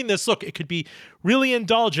we're doing this. Look, it could be really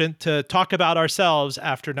indulgent to talk about ourselves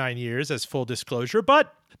after 9 years as Full Disclosure,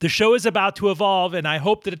 but the show is about to evolve, and I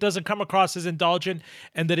hope that it doesn't come across as indulgent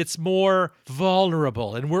and that it's more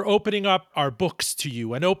vulnerable. And we're opening up our books to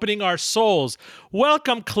you and opening our souls.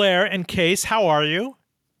 Welcome, Claire and Case. How are you?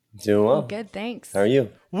 Doing well. Good, thanks. How are you?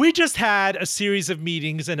 We just had a series of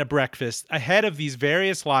meetings and a breakfast ahead of these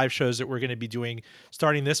various live shows that we're going to be doing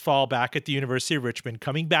starting this fall back at the University of Richmond,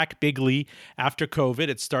 coming back bigly after COVID.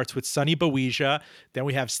 It starts with Sunny Bawija. Then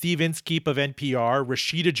we have Steve Inskeep of NPR,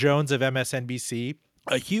 Rashida Jones of MSNBC.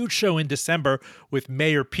 A huge show in December with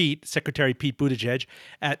Mayor Pete, Secretary Pete Buttigieg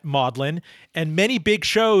at Maudlin, and many big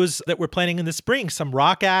shows that we're planning in the spring. Some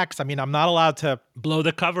rock acts. I mean, I'm not allowed to blow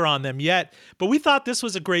the cover on them yet, but we thought this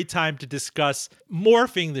was a great time to discuss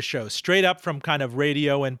morphing the show straight up from kind of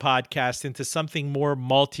radio and podcast into something more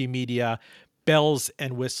multimedia, bells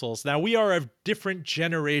and whistles. Now, we are of different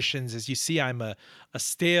generations. As you see, I'm a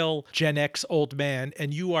stale Gen X old man,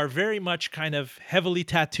 and you are very much kind of heavily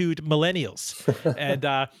tattooed millennials.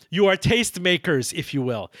 And you are tastemakers, if you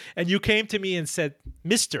will. And you came to me and said,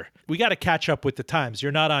 Mister, we got to catch up with the times.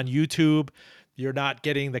 You're not on YouTube. You're not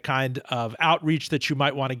getting the kind of outreach that you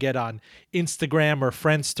might want to get on Instagram or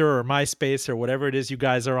Friendster or MySpace or whatever it is you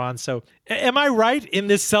guys are on. So am I right in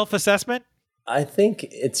this self-assessment? I think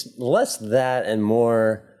it's less that and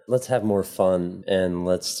more, let's have more fun and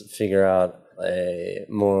let's figure out a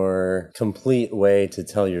more complete way to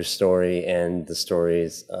tell your story and the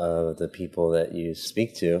stories of the people that you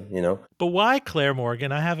speak to, you know? But why, Claire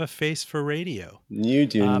Morgan? I have a face for radio. You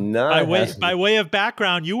do not. By way of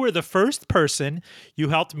background, you were the first person. You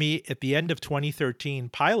helped me at the end of 2013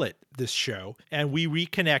 pilot this show, and we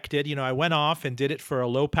reconnected. You know, I went off and did it for a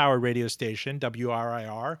low-power radio station,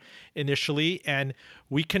 WRIR, initially, and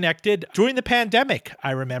we connected during the pandemic,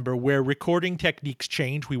 I remember, where recording techniques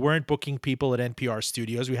changed. We weren't booking people at NPR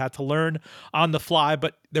studios. We had to learn on the fly,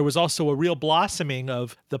 but there was also a real blossoming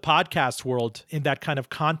of the podcast world in that kind of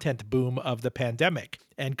content boom of the pandemic.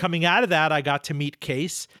 And coming out of that, I got to meet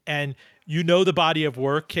Case, and you know the body of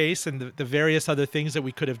work, Case, and the various other things that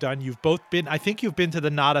we could have done. You've both been, I think you've been to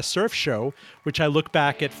the Nada Surf Show, which I look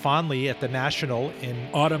back at fondly at the National in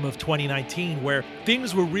autumn of 2019, where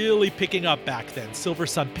things were really picking up back then. Silver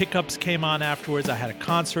Sun Pickups came on afterwards. I had a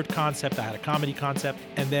concert concept, I had a comedy concept,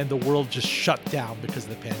 and then the world just shut down because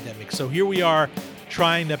of the pandemic. So here we are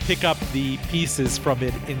trying to pick up the pieces from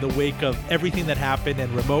it in the wake of everything that happened and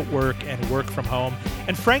remote work and work from home.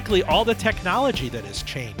 And frankly, all the technology that has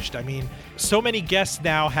changed. I mean, so many guests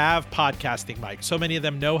now have podcasting mics. So many of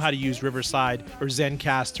them know how to use Riverside or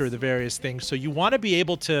Zencaster or the various things. So you want to be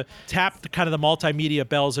able to tap the kind of the multimedia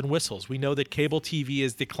bells and whistles. We know that cable TV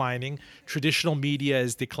is declining. Traditional media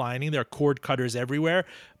is declining. There are cord cutters everywhere.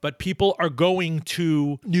 But people are going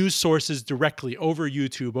to news sources directly over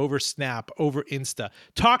YouTube, over Snap, over Insta.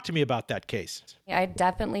 Talk to me about that, Case. I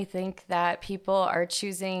definitely think that people are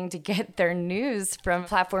choosing to get their news from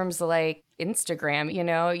platforms like Instagram. You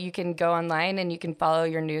know, you can go online and you can follow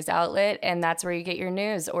your news outlet, and that's where you get your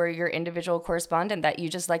news, or your individual correspondent that you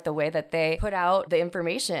just like the way that they put out the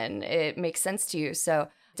information. It makes sense to you. So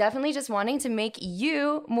definitely just wanting to make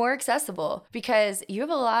you more accessible, because you have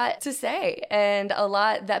a lot to say and a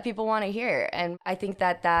lot that people want to hear. And I think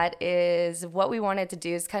that that is what we wanted to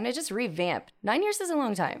do, is kind of just revamp. 9 years is a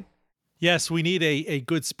long time. Yes, we need a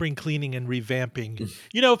good spring cleaning and revamping.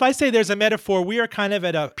 You know, if I say there's a metaphor, we are kind of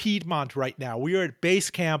at a Piedmont right now. We are at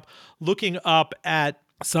base camp looking up at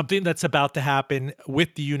something that's about to happen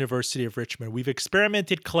with the University of Richmond. We've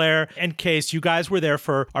experimented, Claire and Case. You guys were there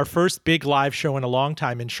for our first big live show in a long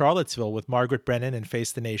time in Charlottesville with Margaret Brennan and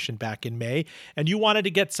Face the Nation back in May. And you wanted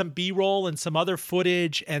to get some B-roll and some other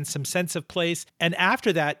footage and some sense of place. And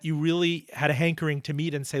after that, you really had a hankering to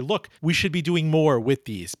meet and say, look, we should be doing more with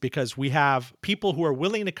these because we have people who are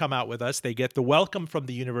willing to come out with us. They get the welcome from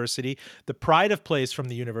the university, the pride of place from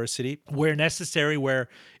the university, where necessary, where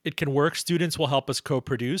it can work. Students will help us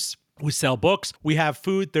co-produce. We sell books. We have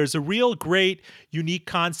food. There's a real great, unique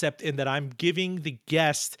concept in that I'm giving the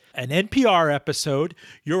guest an NPR episode.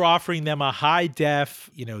 You're offering them a high-def,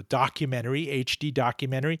 documentary, HD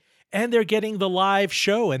documentary, and they're getting the live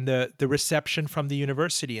show and the reception from the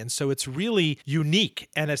university. And so it's really unique.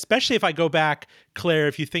 And especially if I go back, Claire,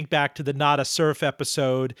 if you think back to the Not a Surf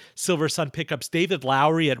episode, Silver Sun Pickups, David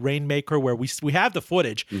Lowery at Rainmaker, where we have the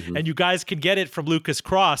footage and you guys can get it from Lucas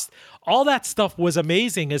Cross. All that stuff was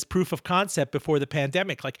amazing as proof of concept before the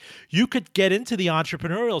pandemic. Like you could get into the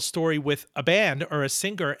entrepreneurial story with a band or a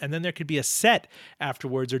singer, and then there could be a set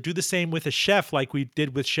afterwards, or do the same with a chef like we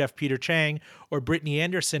did with Chef Peter Chang or Brittany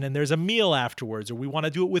Anderson, and there's a meal afterwards, or we want to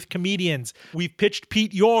do it with comedians. We've pitched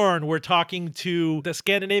Pete Yorn. We're talking to the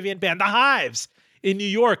Scandinavian band, The Hives, in New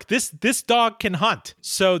York. This dog can hunt.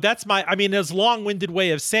 So that's it's a long-winded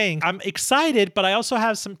way of saying I'm excited, but I also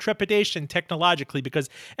have some trepidation technologically because,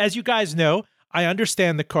 as you guys know, I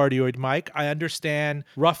understand the cardioid mic. I understand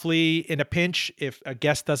roughly in a pinch, if a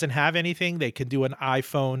guest doesn't have anything, they can do an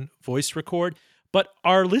iPhone voice record. But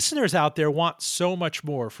our listeners out there want so much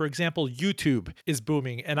more. For example, YouTube is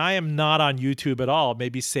booming, and I am not on YouTube at all,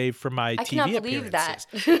 maybe save for my TV cannot believe appearances.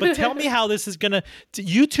 that. But tell me how this is going to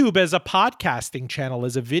YouTube as a podcasting channel,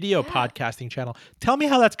 as a video podcasting channel. Tell me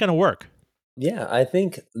how that's going to work. Yeah, I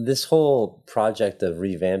think this whole project of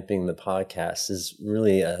revamping the podcast is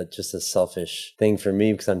really just a selfish thing for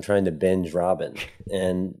me because I'm trying to binge Robin.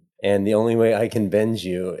 And the only way I can binge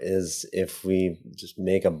you is if we just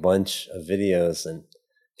make a bunch of videos and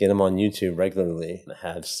get them on YouTube regularly,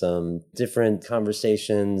 have some different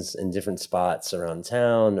conversations in different spots around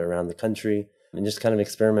town, around the country, and just kind of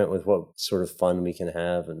experiment with what sort of fun we can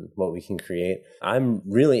have and what we can create. I'm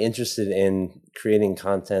really interested in creating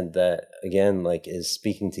content that, again, is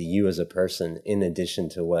speaking to you as a person in addition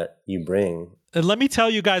to what you bring. And let me tell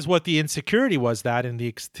you guys what the insecurity was that,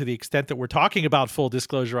 to the extent that we're talking about full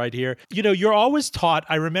disclosure right here. You're always taught,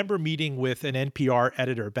 I remember meeting with an NPR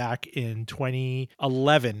editor back in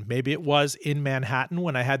 2011, maybe it was, in Manhattan,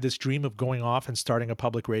 when I had this dream of going off and starting a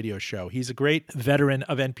public radio show. He's a great veteran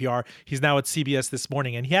of NPR. He's now at CBS This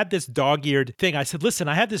Morning. And he had this dog-eared thing. I said, listen,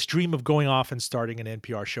 I had this dream of going off and starting an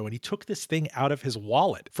NPR show. And he took this thing out of his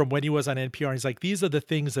wallet from when he was on NPR. He's like, these are the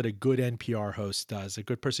things that a good NPR host does, a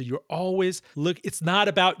good person. You're always look, it's not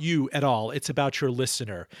about you at all. It's about your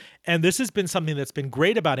listener. And this has been something that's been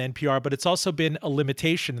great about NPR, but it's also been a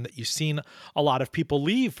limitation in that you've seen a lot of people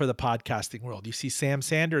leave for the podcasting world. You see Sam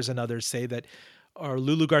Sanders and others say that, or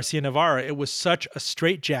Lulu Garcia Navarra, it was such a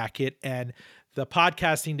straitjacket, and the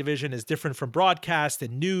podcasting division is different from broadcast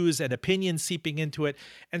and news and opinion seeping into it.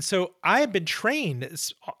 And so I have been trained,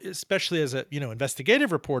 especially as a,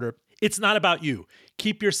 investigative reporter, it's not about you.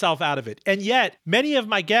 Keep yourself out of it. And yet many of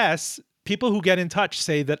my guests, people who get in touch,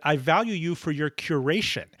 say that I value you for your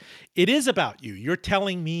curation. It is about you. You're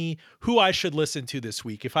telling me who I should listen to this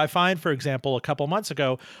week. If I find, for example, a couple months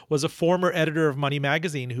ago was a former editor of Money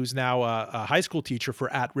Magazine who's now a high school teacher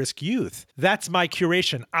for at-risk youth. That's my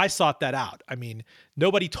curation. I sought that out.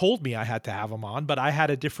 Nobody told me I had to have him on, but I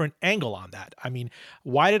had a different angle on that.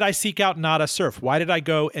 Why did I seek out Not a Surf? Why did I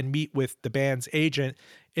go and meet with the band's agent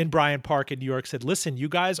in Bryant Park in New York? Said, listen, you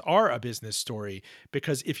guys are a business story.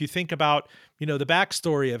 Because if you think about, the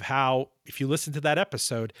backstory of how, if you listen to that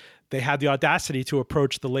episode, they had the audacity to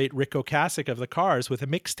approach the late Rick Ocasek of the Cars with a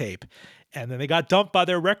mixtape. And then they got dumped by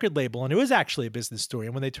their record label. And it was actually a business story.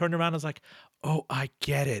 And when they turned around, I was like, oh, I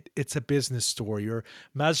get it. It's a business story. Or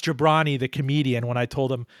Maz Jobrani, the comedian, when I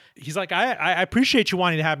told him, he's like, I appreciate you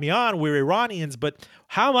wanting to have me on. We're Iranians, but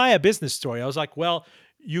how am I a business story? I was like, well,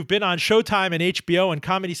 you've been on Showtime and HBO and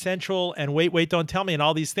Comedy Central and Wait, Don't Tell Me and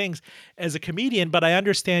all these things as a comedian, but I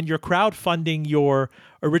understand you're crowdfunding your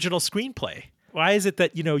original screenplay. Why is it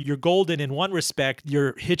that, you're golden in one respect,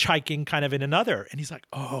 you're hitchhiking kind of in another? And he's like,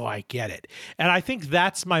 oh, I get it. And I think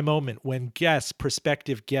that's my moment when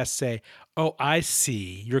prospective guests say, oh, I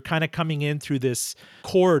see. You're kind of coming in through this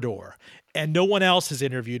corridor and no one else has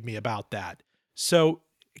interviewed me about that. So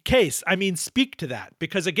Case, speak to that,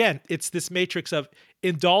 because again, it's this matrix of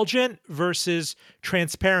indulgent versus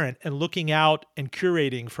transparent and looking out and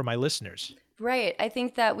curating for my listeners. Right. I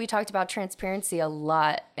think that we talked about transparency a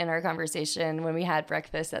lot in our conversation when we had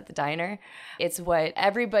breakfast at the diner. It's what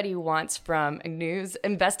everybody wants from a news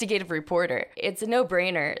investigative reporter. It's a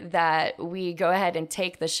no-brainer that we go ahead and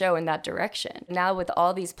take the show in that direction. Now with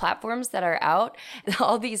all these platforms that are out,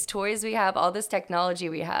 all these toys we have, all this technology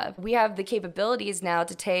we have the capabilities now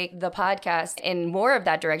to take the podcast in more of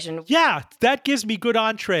that direction. Yeah, that gives me good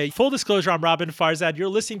entree. Full disclosure, I'm Robin Farzad. You're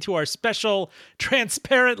listening to our special,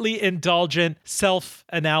 transparently indulgent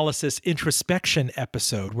self-analysis introspection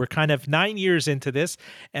episode. We're kind of 9 years into this,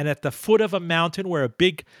 and at the foot of a mountain where a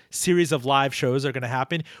big series of live shows are going to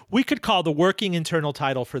happen. We could call the working internal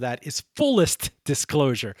title for that is fullest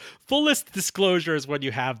disclosure. Fullest disclosure is when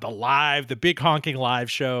you have the big honking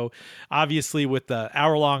live show, obviously with the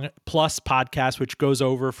hour-long plus podcast, which goes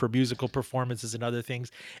over for musical performances and other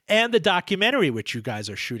things, and the documentary which you guys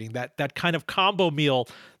are shooting, that kind of combo meal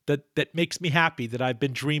that makes me happy, that I've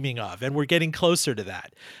been dreaming of, and we're getting closer to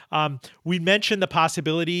that. We mentioned the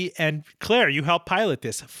possibility, and Claire, you helped pilot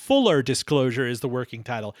this. Fuller disclosure is the working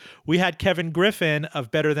title. We had Kevin Griffin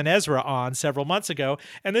of Better Than Ezra on several months ago,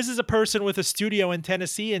 and this is a person with a studio in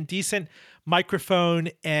Tennessee and decent microphone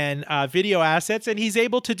and video assets, and he's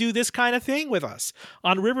able to do this kind of thing with us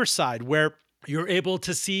on Riverside, where you're able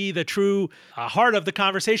to see the true heart of the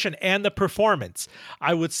conversation and the performance.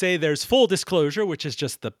 I would say there's full disclosure, which is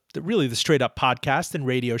just the straight up podcast and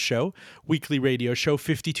radio show, weekly radio show,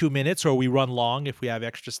 52 minutes, or we run long if we have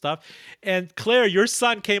extra stuff. And Claire, your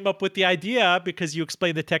son came up with the idea, because you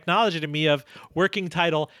explained the technology to me, of working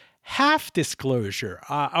title half disclosure,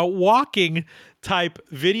 a walking type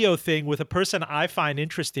video thing with a person I find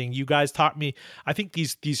interesting. You guys taught me, I think,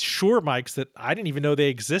 these Shure mics that I didn't even know they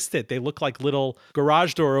existed. They look like little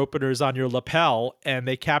garage door openers on your lapel, and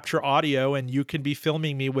they capture audio, and you can be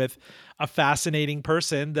filming me with a fascinating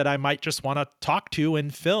person that I might just want to talk to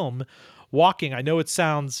and film walking. I know it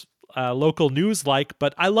sounds local news like,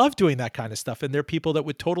 but I love doing that kind of stuff. And there are people that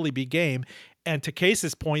would totally be game. And to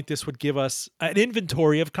Case's point, this would give us an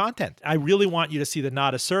inventory of content. I really want you to see the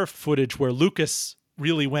Not a Surf footage where Lucas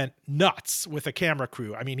really went nuts with a camera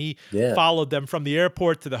crew. I mean, he followed them from the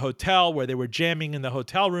airport to the hotel where they were jamming in the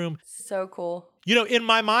hotel room. So cool. You know, in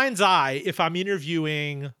my mind's eye, if I'm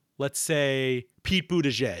interviewing, let's say, Pete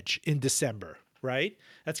Buttigieg in December, right?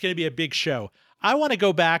 That's going to be a big show. I want to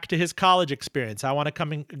go back to his college experience. I want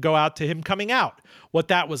to go out to him coming out, what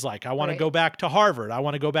that was like. I want to go back to Harvard. I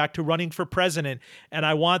want to go back to running for president. And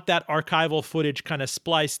I want that archival footage kind of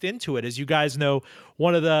spliced into it. As you guys know,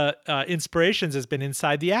 one of the inspirations has been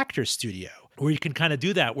inside the Actors Studio, where you can kind of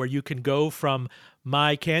do that, where you can go from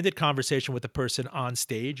my candid conversation with the person on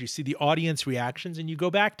stage, you see the audience reactions, and you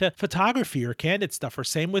go back to photography or candid stuff. Or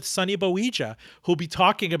same with Sonny Boija, who'll be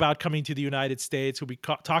talking about coming to the United States, who'll be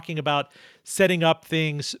talking about setting up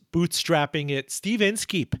things, bootstrapping it. Steve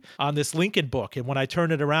Inskeep on this Lincoln book, and when I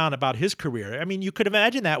turn it around about his career, I mean, you could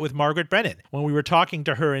imagine that with Margaret Brennan. When we were talking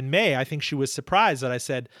to her in May, I think she was surprised that I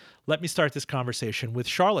said, let me start this conversation with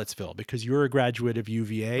Charlottesville, because you're a graduate of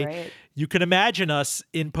UVA. Right. You can imagine us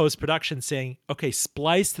in post-production saying, okay,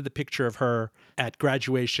 splice to the picture of her at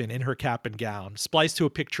graduation in her cap and gown, splice to a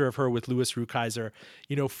picture of her with Louis Rukeyser,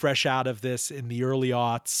 you know, fresh out of this in the early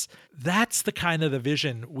aughts. That's the kind of the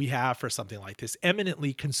vision we have for something like this,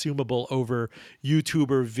 eminently consumable over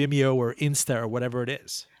YouTube or Vimeo or Insta or whatever it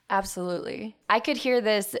is. Absolutely. I could hear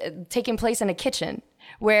this taking place in a kitchen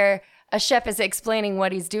where a chef is explaining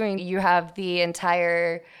what he's doing. You have the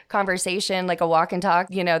entire conversation, like a walk and talk.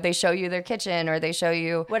 You know, they show you their kitchen or they show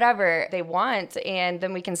you whatever they want. And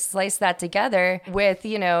then we can slice that together with,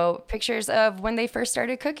 you know, pictures of when they first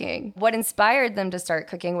started cooking. What inspired them to start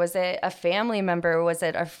cooking? Was it a family member? Was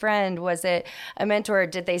it a friend? Was it a mentor?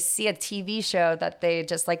 Did they see a TV show that they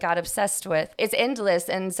just like got obsessed with? It's endless.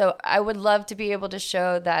 And so I would love to be able to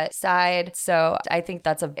show that side. So I think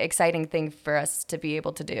that's an exciting thing for us to be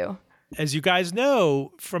able to do. As you guys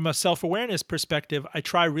know, from a self-awareness perspective, I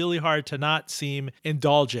try really hard to not seem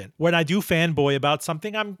indulgent. When I do fanboy about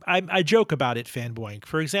something, I joke about it fanboying.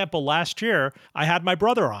 For example, last year, I had my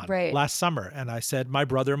brother on last summer, and I said, my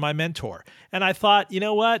brother, my mentor. And I thought, you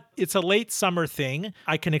know what? It's a late summer thing.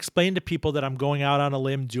 I can explain to people that I'm going out on a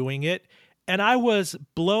limb doing it. And I was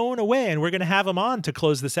blown away, and we're going to have him on to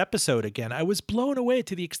close this episode again. I was blown away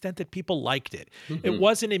to the extent that people liked it. Mm-hmm. It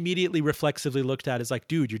wasn't immediately reflexively looked at as like,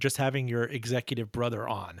 dude, you're just having your executive brother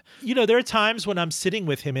on. You know, there are times when I'm sitting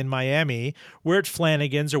with him in Miami, we're at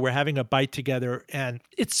Flanagan's or we're having a bite together, and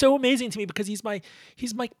it's so amazing to me because he's my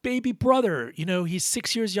baby brother. You know, he's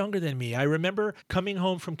 6 years younger than me. I remember coming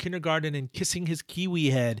home from kindergarten and kissing his kiwi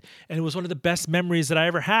head, and it was one of the best memories that I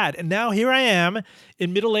ever had. And now here I am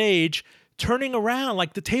in middle age, turning around.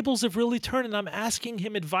 Like the tables have really turned, and I'm asking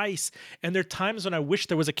him advice. And there are times when I wish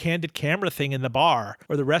there was a candid camera thing in the bar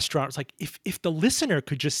or the restaurant. It's like if the listener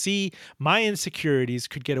could just see my insecurities,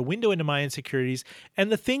 could get a window into my insecurities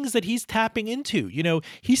and the things that he's tapping into. You know,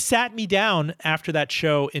 he sat me down after that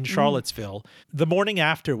show in Charlottesville. The morning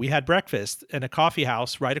after, we had breakfast in a coffee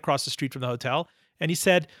house right across the street from the hotel. And he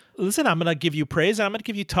said, listen, I'm going to give you praise and I'm going to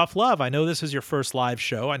give you tough love. I know this is your first live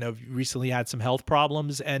show. I know you recently had some health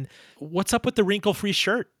problems. And what's up with the wrinkle-free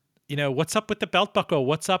shirt? You know, what's up with the belt buckle?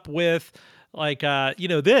 What's up with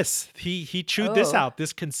this? He chewed this out,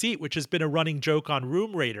 this conceit, which has been a running joke on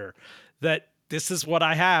Room Rater, that this is what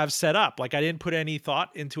I have set up. Like I didn't put any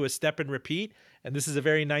thought into a step and repeat. And this is a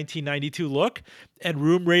very 1992 look. And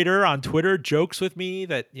Room Rater on Twitter jokes with me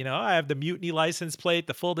that, you know, I have the mutiny license plate,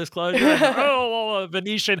 the full disclosure, and,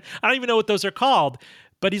 Venetian. I don't even know what those are called.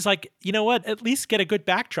 But he's like, you know what, at least get a good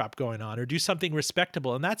backdrop going on or do something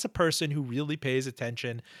respectable. And that's a person who really pays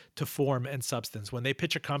attention to form and substance. When they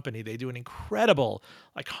pitch a company, they do an incredible,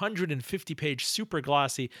 like 150-page, super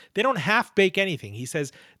glossy. They don't half-bake anything. He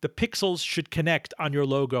says the pixels should connect on your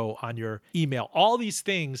logo, on your email. All these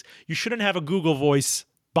things, you shouldn't have a Google Voice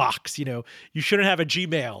box, you know, you shouldn't have a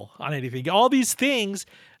Gmail on anything. All these things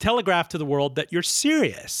telegraph to the world that you're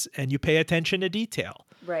serious and you pay attention to detail.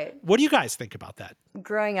 Right. What do you guys think about that?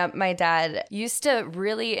 Growing up, my dad used to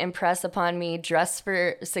really impress upon me, dress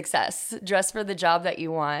for success, dress for the job that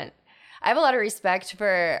you want. I have a lot of respect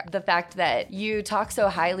for the fact that you talk so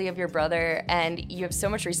highly of your brother and you have so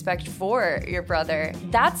much respect for your brother.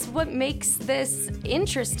 That's what makes this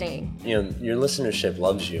interesting. You know, your listenership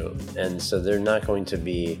loves you, and so they're not going to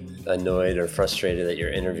be annoyed or frustrated that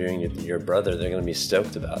you're interviewing your brother. They're going to be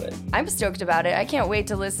stoked about it. I'm stoked about it. I can't wait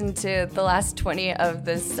to listen to the last 20 of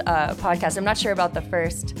this podcast. I'm not sure about the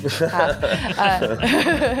first half.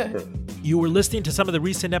 You were listening to some of the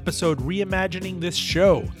recent episode Reimagining This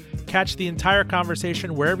Show. Catch the entire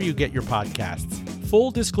conversation wherever you get your podcasts.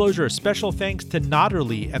 Full disclosure, special thanks to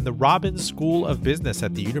Notterly and the Robbins School of Business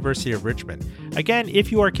at the University of Richmond. Again,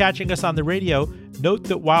 if you are catching us on the radio, note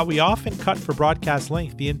that while we often cut for broadcast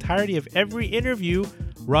length, the entirety of every interview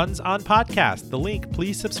runs on podcast. The link,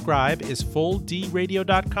 please subscribe, is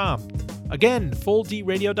fulldradio.com. Again,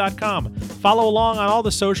 fulldradio.com. Follow along on all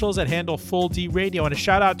the socials at handle FullDRadio, and a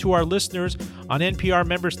shout out to our listeners on NPR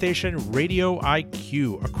member station Radio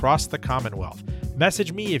IQ across the Commonwealth.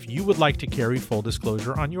 Message me if you would like to carry full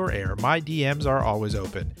disclosure on your air. My DMs are always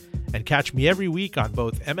open. And catch me every week on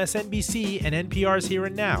both MSNBC and NPR's Here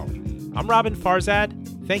and Now. I'm Robin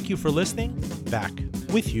Farzad. Thank you for listening. Back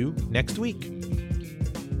with you next week.